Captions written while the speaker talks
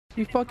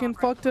He fucking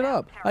fucked it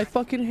up. I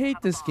fucking hate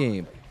this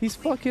game. He's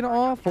fucking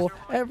awful.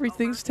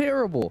 Everything's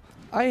terrible.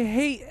 I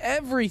hate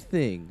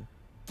everything.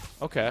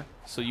 Okay,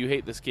 so you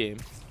hate this game.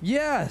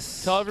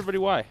 Yes. Tell everybody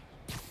why.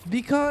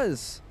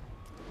 Because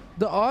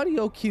the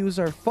audio cues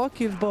are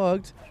fucking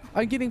bugged.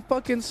 I'm getting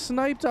fucking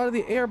sniped out of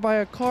the air by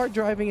a car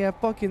driving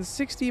at fucking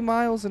 60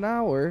 miles an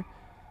hour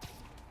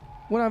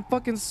when I'm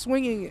fucking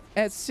swinging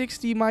at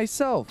 60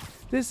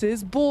 myself. This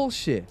is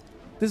bullshit.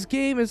 This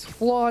game is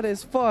flawed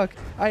as fuck.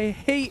 I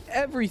hate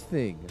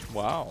everything.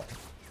 Wow.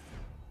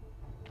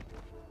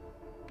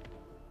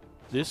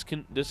 This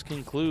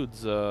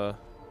concludes this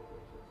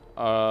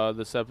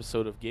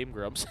episode of Game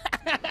Grumps.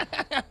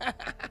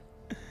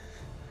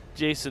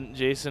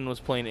 Jason was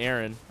playing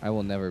Aaron. I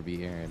will never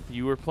be Aaron.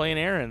 You were playing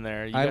Aaron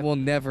there. I will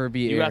never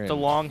be Aaron. You got the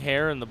long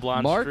hair and the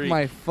blonde Mark streak.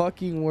 my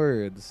fucking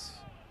words.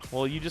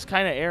 Well, you just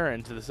kind of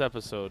Aaron to this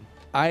episode.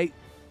 I'll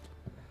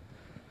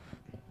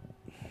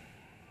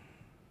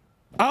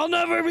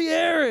never be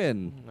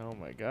Aaron. Oh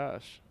my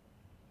gosh.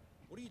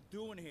 What are you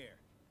doing here?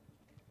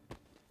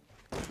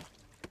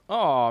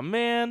 Oh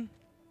man,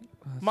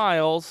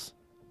 Miles.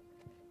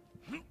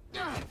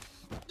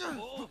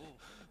 Oh,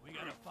 we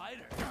got a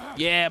fighter.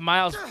 Yeah,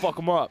 Miles, fuck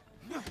him up.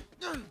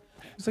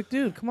 It's like,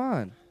 dude, come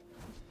on.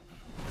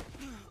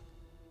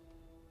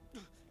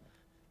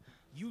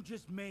 You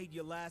just made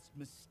your last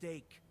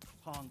mistake,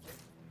 punk.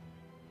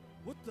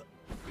 What the?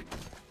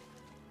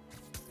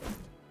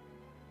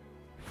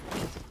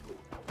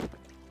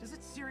 Does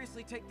it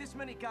seriously take this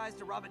many guys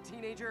to rob a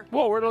teenager?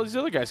 Whoa, where'd all these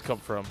other guys come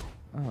from?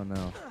 Oh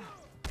no.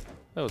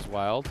 That was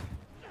wild.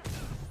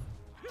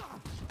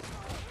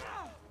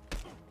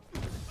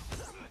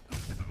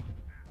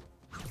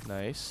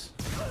 Nice.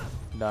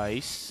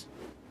 Nice.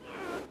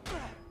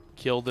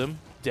 Killed him.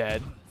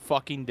 Dead.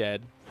 Fucking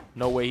dead.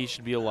 No way he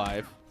should be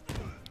alive.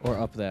 Or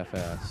up that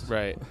fast.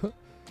 Right.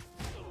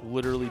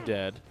 Literally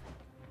dead.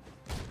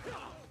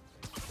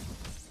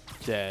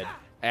 Dead.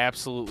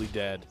 Absolutely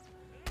dead.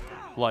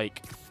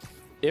 Like,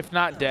 if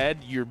not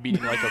dead, you're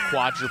beating like a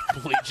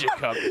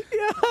quadriplegic up.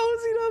 Yeah, how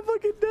is he not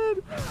fucking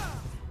dead?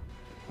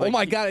 Like, oh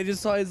my god, I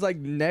just saw his like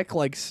neck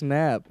like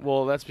snap.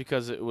 Well, that's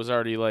because it was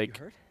already like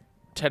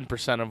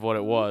 10% of what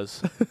it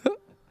was.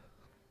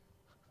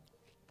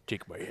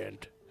 Take my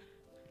hand.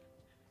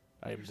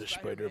 I am the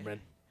Spider-Man.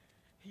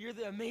 You're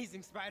the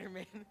amazing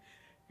Spider-Man.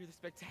 You're the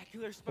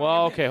spectacular Spider-Man.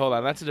 Well, okay, hold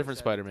on. That's a different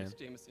Spider-Man.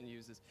 Jameson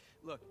uses.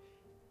 Look,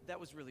 that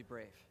was really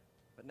brave.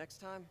 But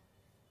next time,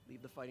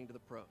 leave the fighting to the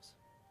pros.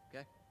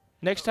 Okay?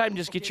 Next time,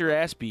 just get your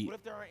ass beat. What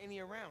if there aren't any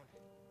around?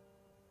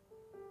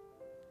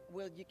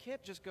 Well, you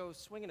can't just go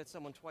swinging at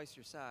someone twice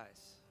your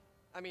size.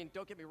 I mean,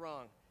 don't get me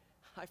wrong.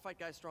 I fight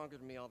guys stronger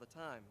than me all the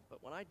time,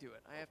 but when I do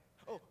it, I have...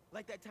 Oh,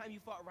 like that time you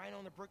fought Ryan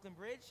on the Brooklyn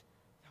Bridge?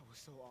 That was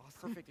so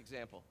awesome. Perfect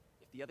example.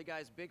 If the other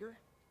guy's bigger,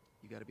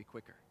 you gotta be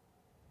quicker.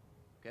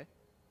 Okay?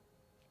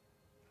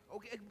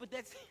 Okay, but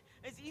that's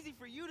easy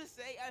for you to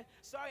say.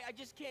 Sorry, I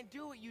just can't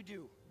do what you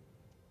do.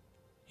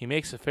 He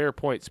makes a fair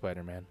point,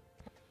 Spider-Man.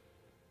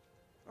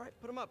 All right,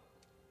 put him up.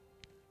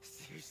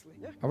 Seriously?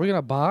 Yeah. Are we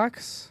gonna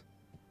box?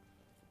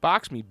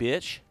 Box me,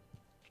 bitch.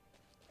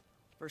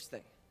 First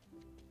thing,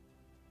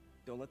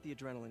 don't let the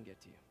adrenaline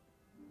get to you.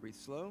 Breathe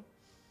slow,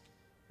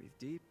 breathe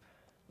deep,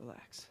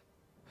 relax.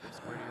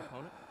 Square to your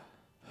opponent.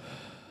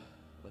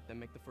 Let them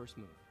make the first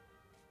move.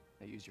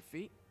 Now use your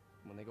feet.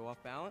 When they go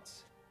off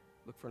balance,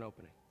 look for an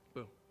opening.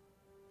 Boom.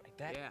 Like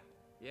that?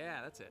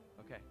 Yeah, that's it.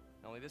 Okay.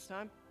 Only this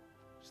time,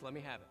 just let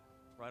me have it.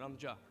 Right on the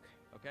jaw.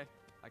 Okay?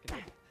 I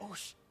can. Oh,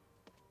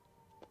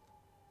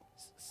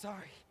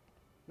 sorry.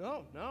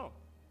 No.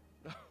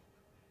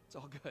 It's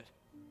all good.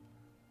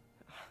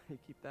 You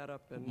keep that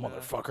up and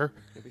Motherfucker.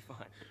 you'll be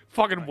fine.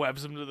 Fucking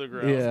webs him to the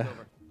ground. Yeah.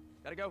 Over.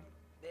 Gotta go.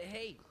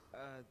 Hey,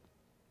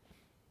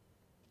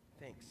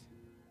 thanks.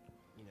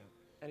 You know.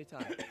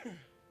 Anytime.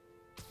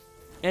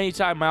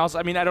 Anytime, Miles.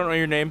 I mean, I don't know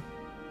your name.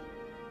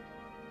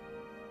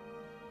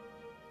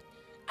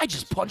 I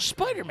just punched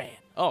Spider-Man.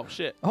 Oh,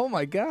 shit. Oh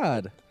my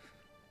god.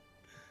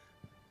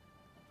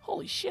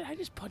 Holy shit, I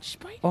just punched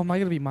Spider-Man. Oh, am I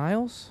gonna be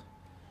Miles?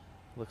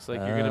 Looks like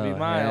you're going to be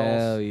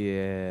Miles. Hell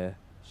yeah.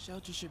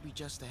 Shelter should be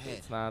just ahead.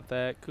 It's not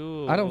that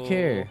cool. I don't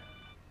care.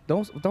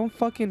 Don't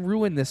fucking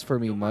ruin this for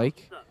me,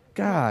 Mike.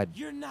 God.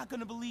 You're not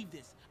gonna believe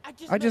this.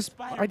 I just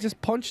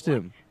punched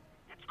him.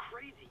 That's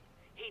crazy.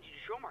 Hey, did you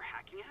show him our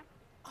hacking app?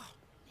 Oh,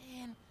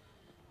 man.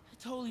 I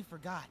totally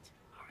forgot.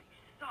 Oh, you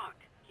suck.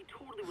 He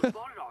totally would have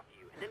bought it off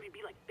you, and then we'd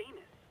be like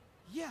famous.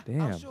 Yeah,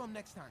 Damn. I'll show him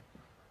next time.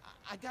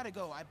 I gotta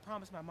go. I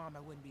promised my mom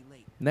I wouldn't be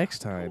late. Next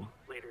time.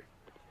 Cool. Later.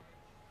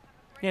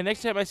 Yeah,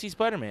 next time I see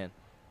Spider-Man.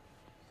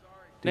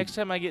 Next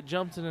time I get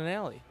jumped in an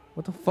alley.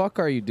 What the fuck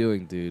are you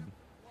doing, dude?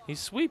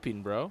 He's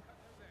sweeping, bro.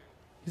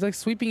 He's like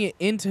sweeping it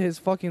into his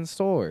fucking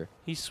store.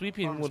 He's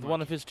sweeping with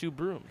one of his 2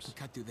 brooms.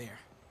 Cut through there.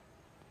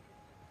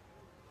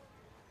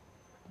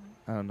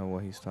 I don't know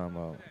what he's talking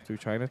about. Through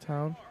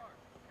Chinatown?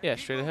 Yeah,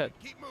 straight ahead.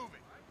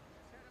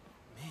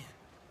 Man,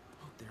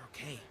 hope they're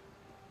okay.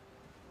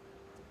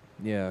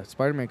 Yeah,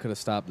 Spider-Man could have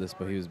stopped this,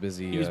 but he was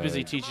busy. He was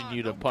busy teaching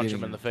you to punch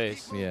him in the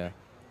face. Yeah.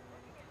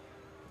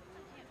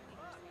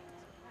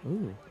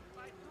 Ooh.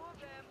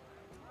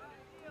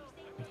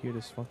 You hear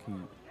this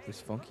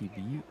funky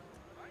beat?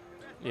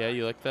 Yeah,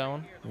 you like that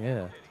one?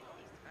 Yeah.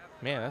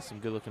 Man, that's some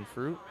good looking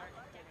fruit.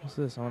 What's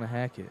this? I want to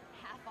hack it.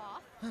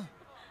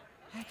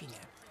 Hacking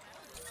app.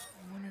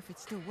 I wonder if it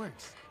still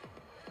works.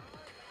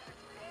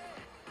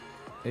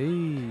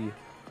 Hey.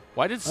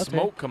 Why did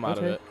smoke come out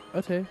of it?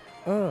 Okay.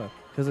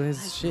 Because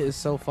his shit is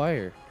so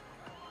fire.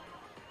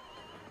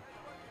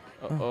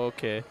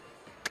 Okay.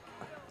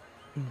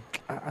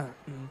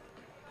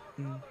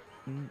 I'm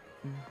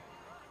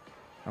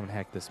gonna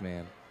hack this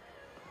man.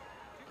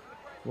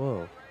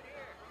 Whoa.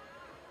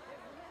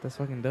 That's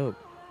fucking dope.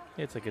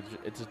 Yeah, it's like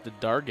it's the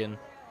Dargan.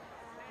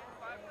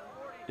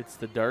 It's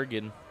the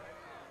Dargan.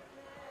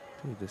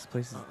 Dude, this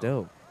place is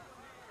dope.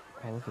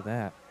 Oh, look at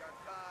that.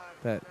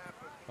 That.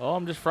 Oh,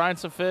 I'm just frying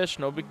some fish.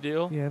 No big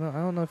deal. Yeah, I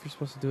don't know if you're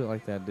supposed to do it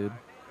like that, dude.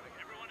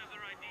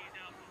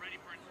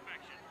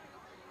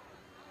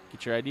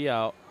 Get your ID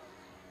out.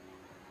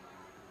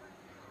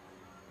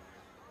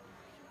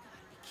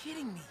 You're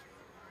kidding me.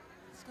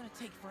 It's gonna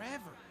take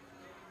forever.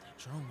 That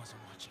drone wasn't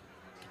watching.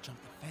 I could jump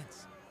the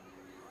fence.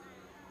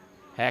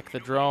 Hack the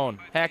drone.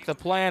 Hack the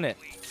planet.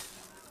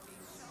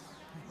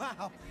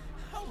 Wow,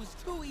 that was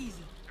too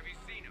easy.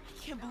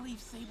 I can't believe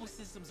Sable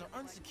systems are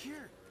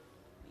unsecured.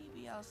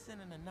 Maybe I'll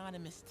send an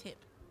anonymous tip.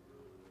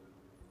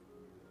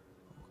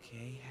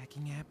 Okay,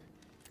 hacking app.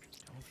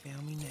 Don't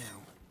fail me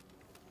now.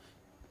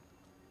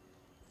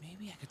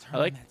 Maybe I could turn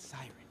on that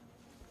siren.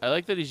 I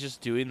like that he's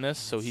just doing this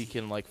so he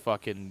can like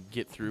fucking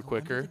get through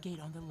quicker. Under the gate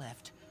on the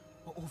left,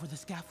 or over the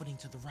scaffolding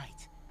to the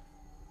right.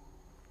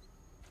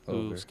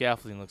 Ooh,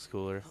 scaffolding looks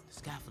cooler. The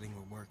scaffolding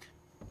will work.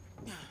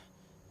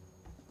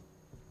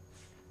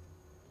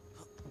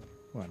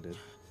 Come on, dude.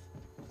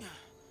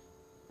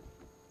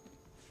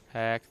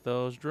 Hack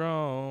those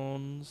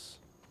drones.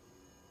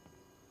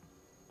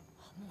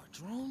 Oh, more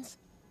drones?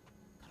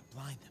 Gotta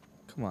blind them.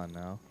 Come on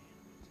now.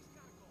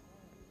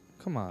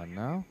 Come on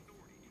now.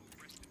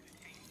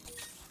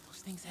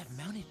 Those things have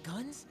mounted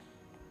guns?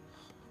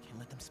 Can't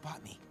let them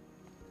spot me.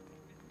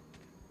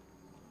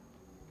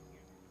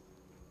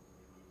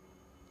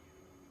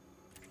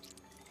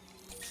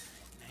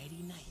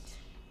 Nighty night.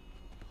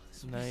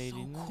 This would be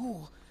so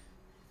cool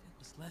if it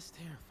was less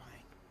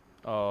terrifying.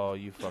 Oh,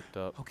 you fucked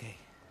up. Okay,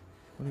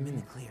 What do I'm you in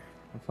mean? the clear.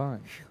 I'm fine.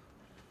 Phew.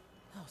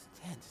 That was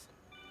intense.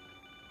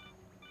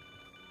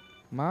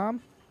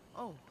 Mom?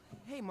 Oh,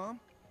 hey, Mom.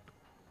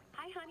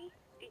 Hi, honey.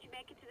 Did you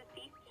make it to the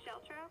feast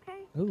shelter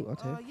okay? Ooh,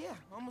 okay. Yeah,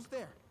 almost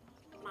there.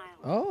 Miles.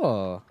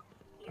 Oh.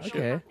 You Okay.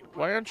 don't have to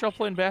Why aren't y'all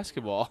playing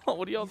basketball?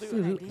 What are y'all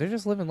doing? Dude, they're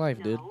just living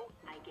life, dude. No,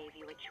 I gave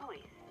you a choice.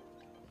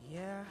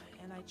 Yeah,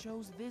 and I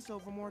chose this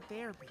over more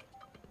therapy.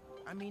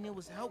 I mean, it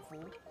was helpful.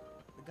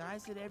 The guy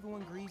said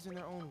everyone grieves in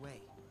their own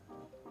way.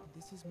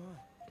 This is mine.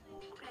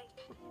 Okay.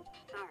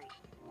 Sorry.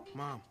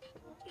 Mom,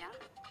 Yeah?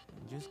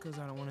 just because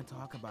I don't want to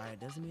talk about it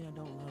doesn't mean I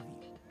don't love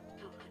you.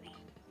 Oh, honey.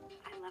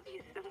 I love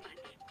you so much.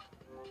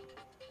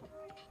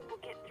 We'll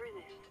get through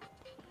this.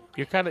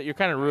 You're kind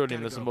of ruining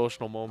Gotta this go.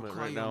 emotional I'll moment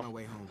call right you on my now.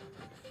 way home.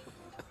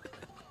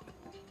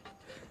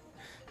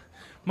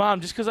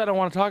 Mom, just because I don't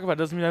want to talk about it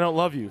doesn't mean I don't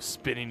love you.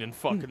 Spinning in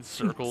fucking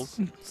circles.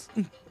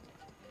 All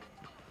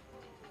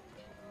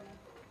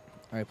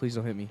right, please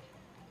don't hit me.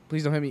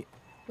 Please don't hit me.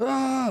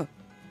 Ah!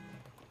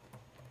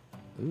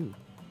 Ooh.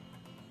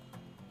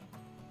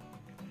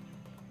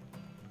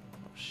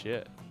 Oh,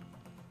 shit.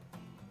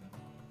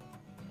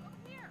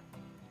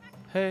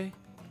 Hey,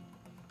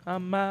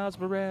 I'm Miles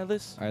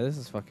Morales. All right, this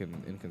is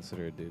fucking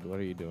inconsiderate, dude. What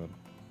are you doing?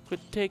 Quit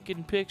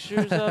taking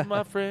pictures of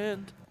my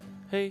friend.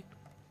 Hey.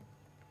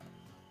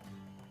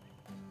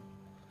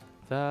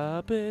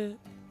 Stop it.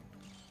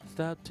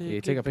 Stop taking Yeah,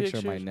 take a picture pictures.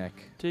 of my neck.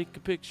 Take a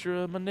picture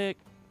of my neck.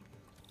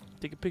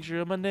 Take a picture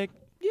of my neck.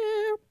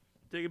 Yeah.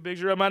 Take a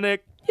picture of my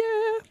neck.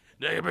 Yeah.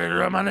 Take a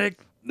picture of my neck.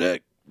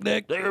 Neck.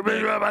 Take a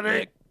picture of my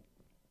neck.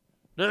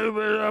 Take a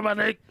picture of my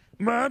neck.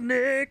 My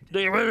neck.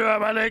 Take a picture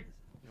of my neck.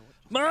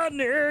 My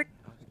neck.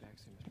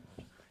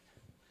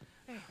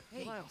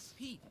 Hey, Miles.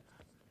 Pete.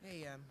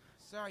 Hey,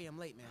 sorry I'm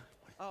late, man.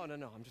 Oh,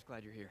 no, I'm just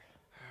glad you're here.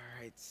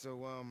 All right, so,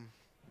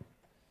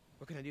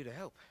 what can I do to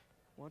help?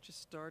 Why don't you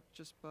start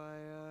just by,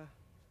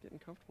 getting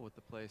comfortable with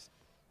the place.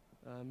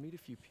 Meet a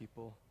few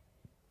people.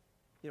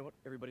 You know what?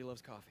 Everybody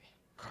loves coffee.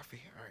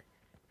 Coffee? All right.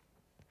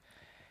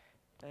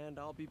 And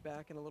I'll be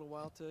back in a little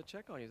while to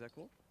check on you. Is that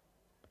cool?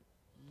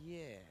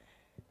 Yeah.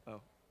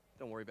 Oh,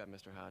 don't worry about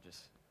Mr.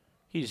 Hodges.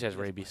 He just has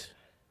rabies.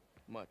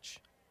 Much.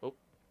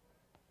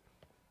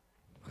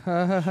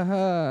 Ha ha ha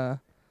ha.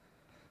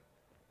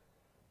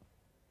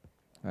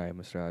 All right,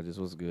 Mr. Hodges,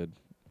 what's good?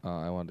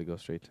 I wanted to go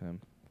straight to him.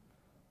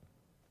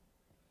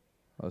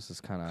 Oh, this is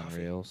kind of on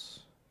Coffee.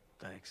 rails.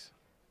 Thanks.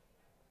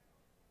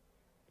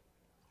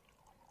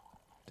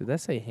 Did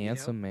that say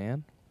handsome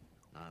man?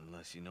 Not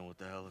unless you know what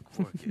the hell a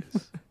quark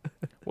is.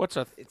 What's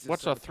a It's a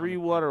what's a subatomic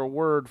three-letter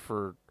word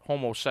for You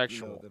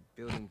homosexual? know, the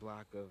building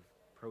block of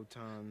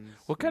protons.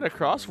 What kind of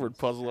neutrons, crossword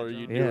puzzle are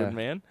you Yeah. doing,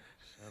 man?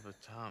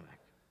 Subatomic.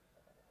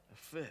 It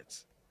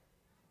fits.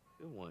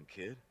 Good one,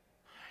 kid.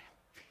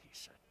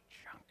 Piece of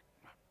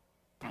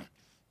junk.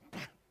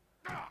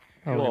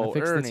 Oh, we're gonna Whoa,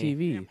 fix Ernie. the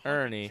TV.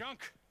 Ernie.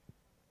 Junk.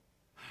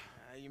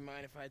 You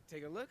mind if I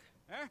take a look?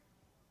 Huh?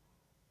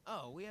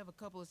 Oh, we have a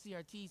couple of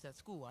CRTs at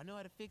school. I know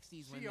how to fix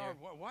these when CR they're...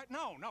 what?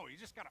 No, you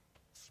just gotta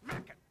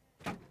smack it.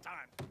 Couple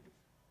times.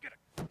 Get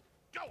it.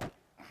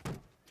 Go.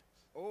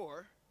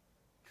 Or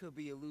could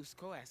be a loose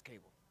coax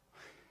cable.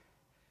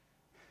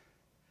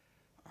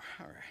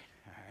 All right.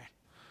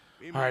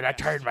 Be All my right, I guest.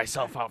 tired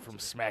myself out from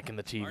smacking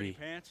the Party TV.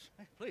 pants.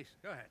 Hey, please,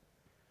 go ahead.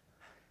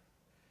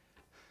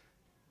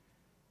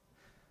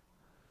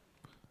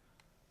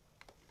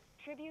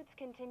 Tributes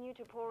continue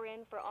to pour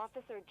in for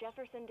Officer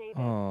Jefferson Davis,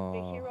 Aw.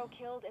 the hero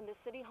killed in the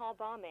City Hall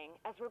bombing,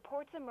 as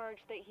reports emerge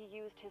that he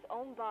used his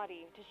own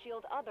body to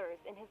shield others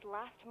in his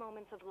last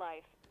moments of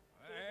life.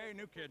 Hey,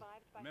 new kid.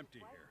 Survived by I'm his empty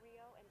wife, here.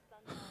 Rio, and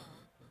son,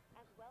 Noel,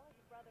 as well as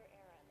brother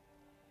Aaron.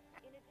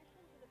 In addition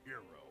to the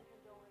Hero.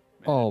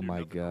 condolences, Oh Man, my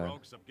didn't do nothing God.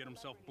 heroic except get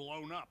himself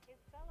blown up. his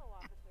fellow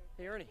officers.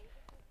 Hey, Ernie.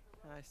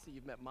 I see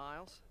you've met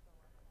Miles.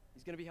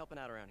 He's gonna be helping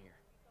out around here.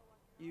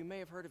 You may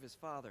have heard of his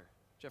father,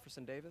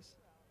 Jefferson Davis.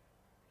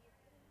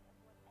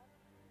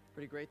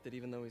 Pretty great that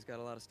even though he's got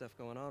a lot of stuff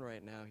going on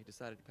right now, he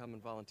decided to come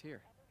and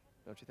volunteer.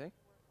 Don't you think?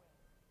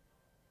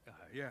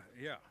 Yeah.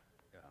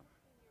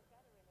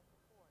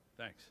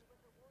 Thanks.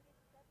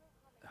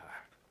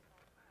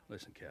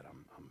 Listen, kid,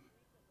 I'm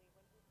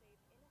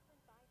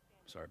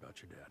sorry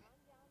about your dad.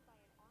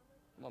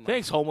 Well,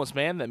 Thanks, homeless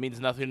man. That means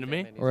nothing to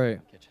me.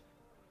 Right.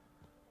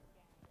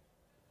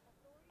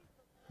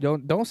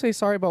 Don't say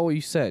sorry about what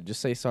you said.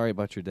 Just say sorry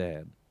about your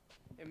dad.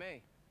 Hey,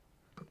 May.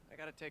 I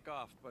gotta take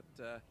off, but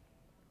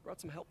brought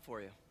some help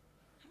for you.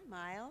 Hi,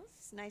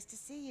 Miles. Nice to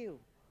see you.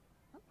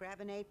 Well, grab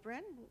an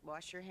apron,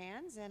 wash your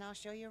hands, and I'll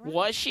show you around.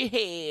 Wash your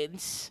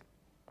hands.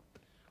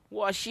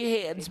 Wash your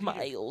hands, Hey, Peter.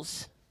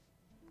 Miles.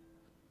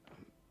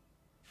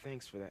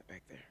 Thanks for that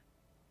back there.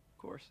 Of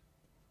course.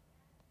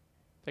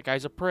 That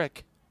guy's a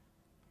prick.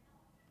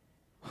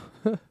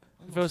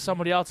 If it was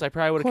somebody else, I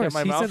probably would Of have kept course,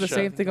 my he mouth said the shut.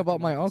 same thing about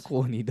my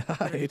uncle when he Better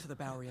get died. to the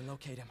Bowery and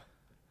locate him.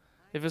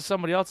 If it's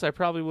somebody else, I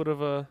probably would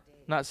have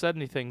not said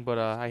anything. But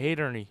I hate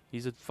Ernie.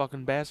 He's a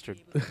fucking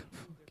bastard.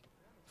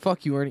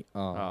 Fuck you, Ernie.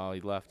 Oh, Oh, he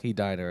left. he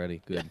died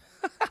already. Good.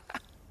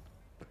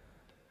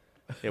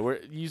 Yeah,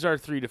 use our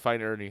 3 to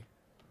find Ernie.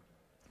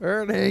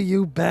 Ernie,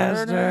 you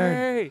bastard.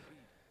 Ernie!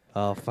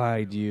 I'll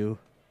find you.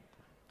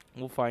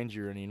 We'll find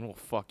you, Ernie, and we'll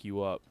fuck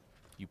you up.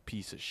 You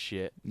piece of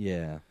shit.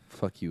 Yeah.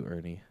 Fuck you,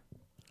 Ernie.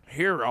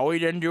 Hero, he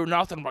didn't do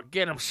nothing but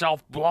get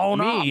himself blown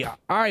up.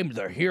 I'm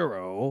the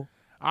hero.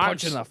 I'm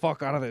Punching the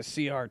fuck out of this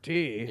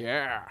CRT.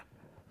 Yeah.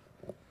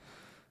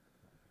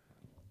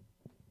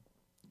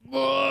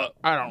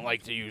 I don't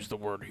like to use the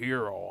word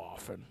hero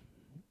often.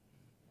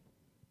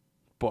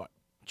 But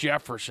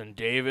Jefferson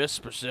Davis,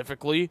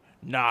 specifically,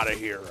 not a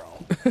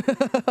hero.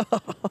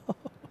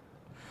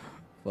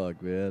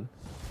 Fuck, man.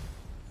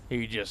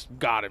 He just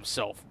got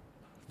himself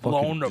Fucking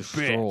blown to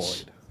destroyed.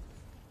 bits.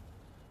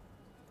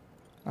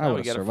 I Now we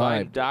would have gotta find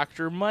survived.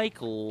 Dr.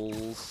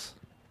 Michaels.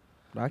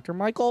 Dr.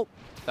 Michael?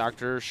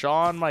 Dr.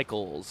 Shawn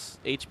Michaels.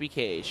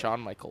 HBK,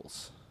 Shawn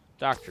Michaels.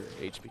 Dr.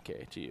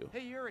 HBK to you.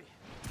 Hey, Yuri.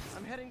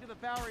 I'm heading to the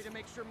Bowery to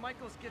make sure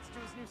Michaels gets to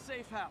his new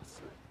safe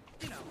house.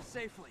 You know,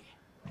 safely.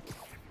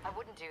 I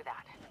wouldn't do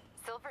that.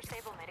 Silver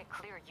Sable made it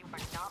clear you are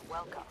not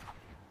welcome.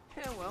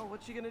 Yeah, well,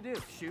 what you gonna do?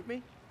 Shoot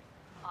me?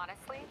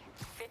 Honestly,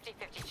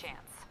 50-50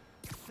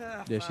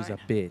 chance. Yeah, she's a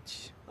Fine.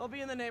 bitch. I'll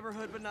be in the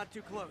neighborhood, but not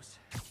too close.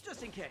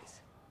 Just in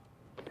case.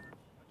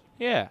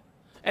 Yeah.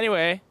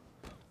 Anyway.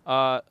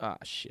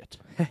 Shit.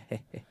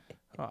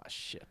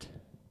 Shit.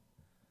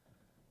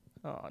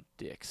 Oh,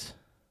 dicks.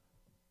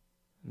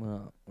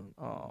 Well,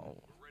 Oh,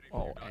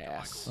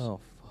 ass. oh,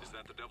 fuck. Is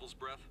that the devil's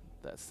breath?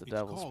 That's the It's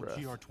devil's called breath.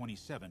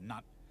 TR-27,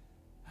 not...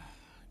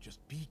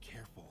 Just be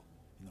careful.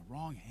 In the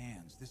wrong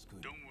hands, this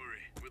could... Don't worry,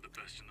 we're the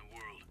best in the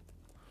world.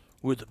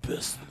 We're the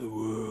best in the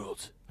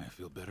world. I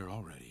feel better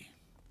already.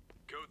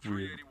 Code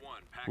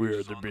 381. We are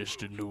packages the on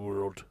best move. in the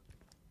world.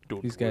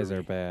 Don't These guys worry.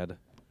 are bad.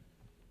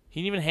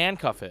 He didn't even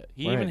handcuff it.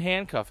 He didn't even Right.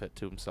 handcuff it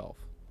to himself.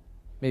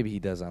 Maybe he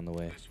does on the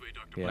way. This way,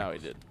 Dr. Yeah. Now he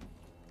did.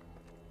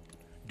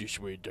 This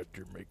way,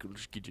 Dr.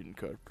 Michaels. Get in the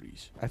car,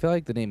 please. I feel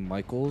like the name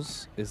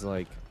Michaels is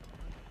like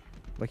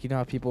you know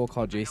how people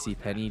call JC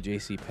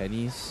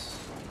Penney's?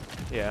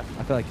 Yeah.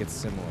 I feel like it's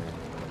similar.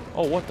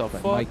 Oh, what the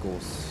But fuck?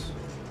 Michaels.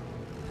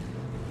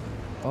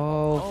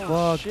 Oh, Oh,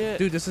 fuck. shit.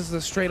 Dude, this is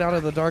the straight out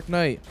of the Dark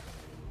Knight.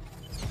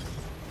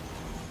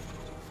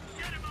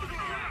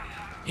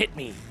 Hit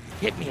me.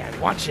 Hit me. I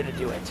want you to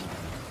do it.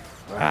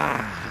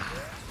 Ah.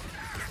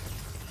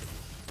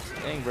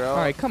 Dang, bro. All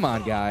right, come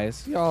on,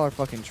 guys. Y'all are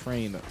fucking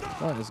trained.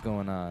 What is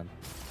going on?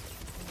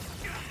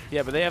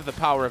 Yeah, but they have the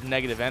power of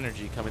negative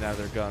energy coming out of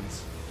their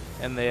guns.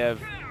 And they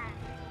have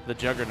the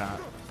Juggernaut.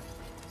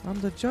 I'm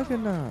the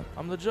Juggernaut.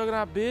 I'm the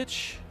Juggernaut,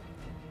 bitch.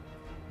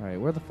 All right,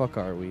 where the fuck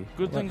are we?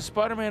 Good thing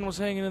Spider-Man was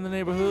hanging in the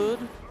neighborhood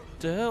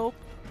to help.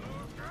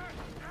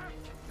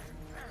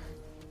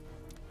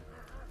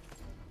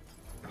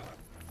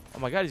 Oh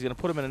my god, he's gonna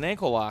put him in an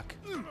ankle lock.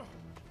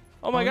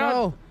 Oh my god,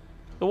 No.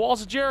 the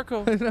walls of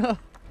Jericho. no.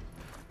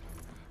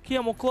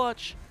 Camel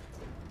clutch.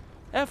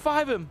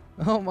 F5 him.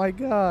 Oh my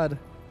god.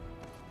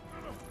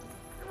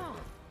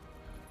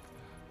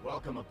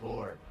 Welcome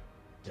aboard,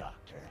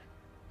 Doctor.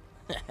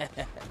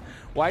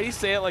 Why do you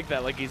say it like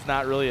that? Like he's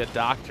not really a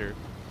doctor.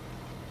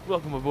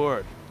 Welcome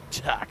aboard,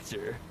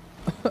 Doctor.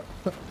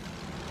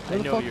 Where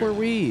the fuck were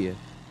we?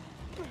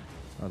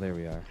 Oh, there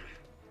we are.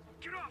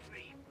 Get off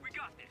me. We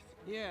got this.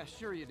 Yeah,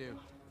 sure you do.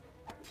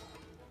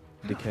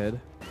 Dickhead.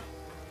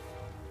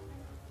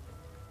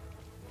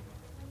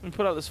 Let me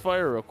put out this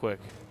fire real quick.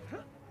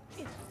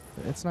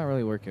 It's not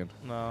really working.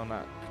 No,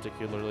 not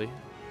particularly.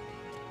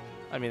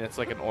 I mean, it's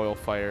like an oil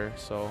fire,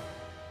 so.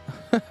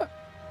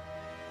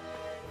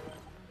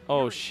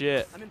 Oh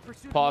shit!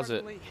 Pause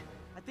it.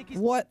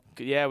 What?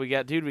 Yeah, we got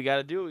to do it. We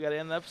got to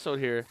end the episode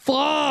here.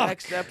 Fuck!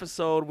 Next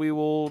episode, we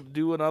will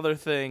do another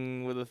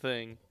thing with a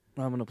thing.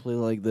 I'm gonna play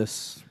like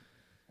this.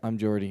 I'm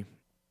Jordy.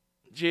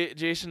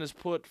 Jason has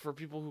put, for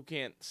people who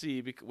can't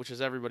see, which is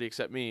everybody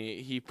except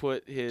me, he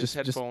put his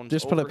headphones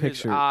just over put a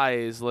picture his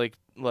eyes, like.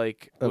 Of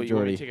Wait, you want me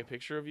Jordy. to take a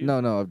picture of you? No,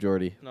 of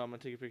Jordy. No, I'm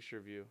gonna take a picture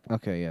of you.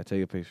 Okay, yeah,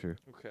 take a picture.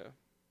 Okay.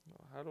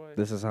 Well, how do I?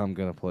 This is how I'm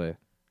gonna play.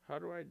 How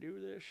do I do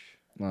this?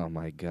 Oh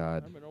my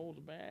god. I'm an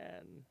old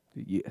man.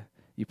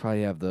 You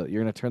probably have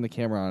you're gonna turn the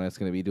camera on and it's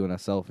gonna be doing a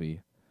selfie.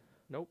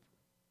 Nope.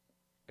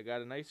 I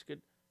got a nice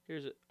good.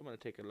 I'm gonna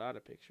take a lot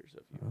of pictures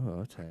of you.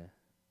 Oh, okay.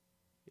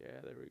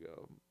 Yeah, there we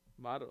go.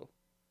 Model.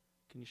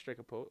 Can you strike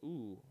a pose?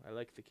 Ooh, I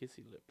like the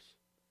kissy lips.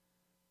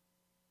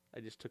 I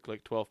just took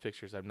like 12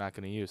 pictures I'm not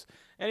going to use.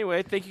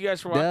 Anyway, thank you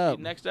guys for watching. Yep.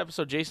 Next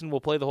episode, Jason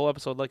will play the whole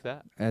episode like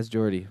that. As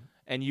Jordy.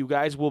 And you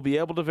guys will be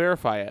able to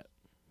verify it.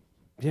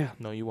 Yeah.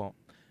 No, you won't.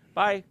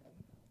 Bye.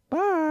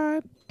 Bye.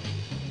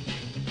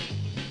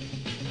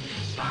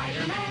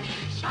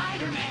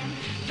 Spider-Man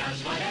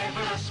does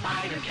whatever a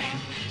spider can.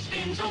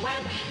 Spins a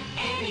web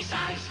any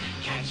size,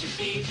 catches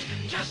thieves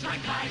just like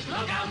flies.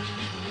 Look out,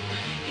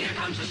 here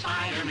comes the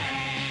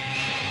Spider-Man.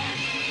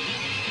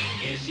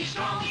 Is he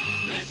strong?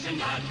 Listen,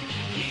 bud,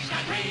 he's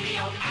got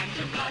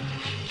radioactive blood.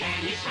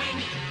 Can he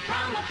swing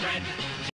from a thread?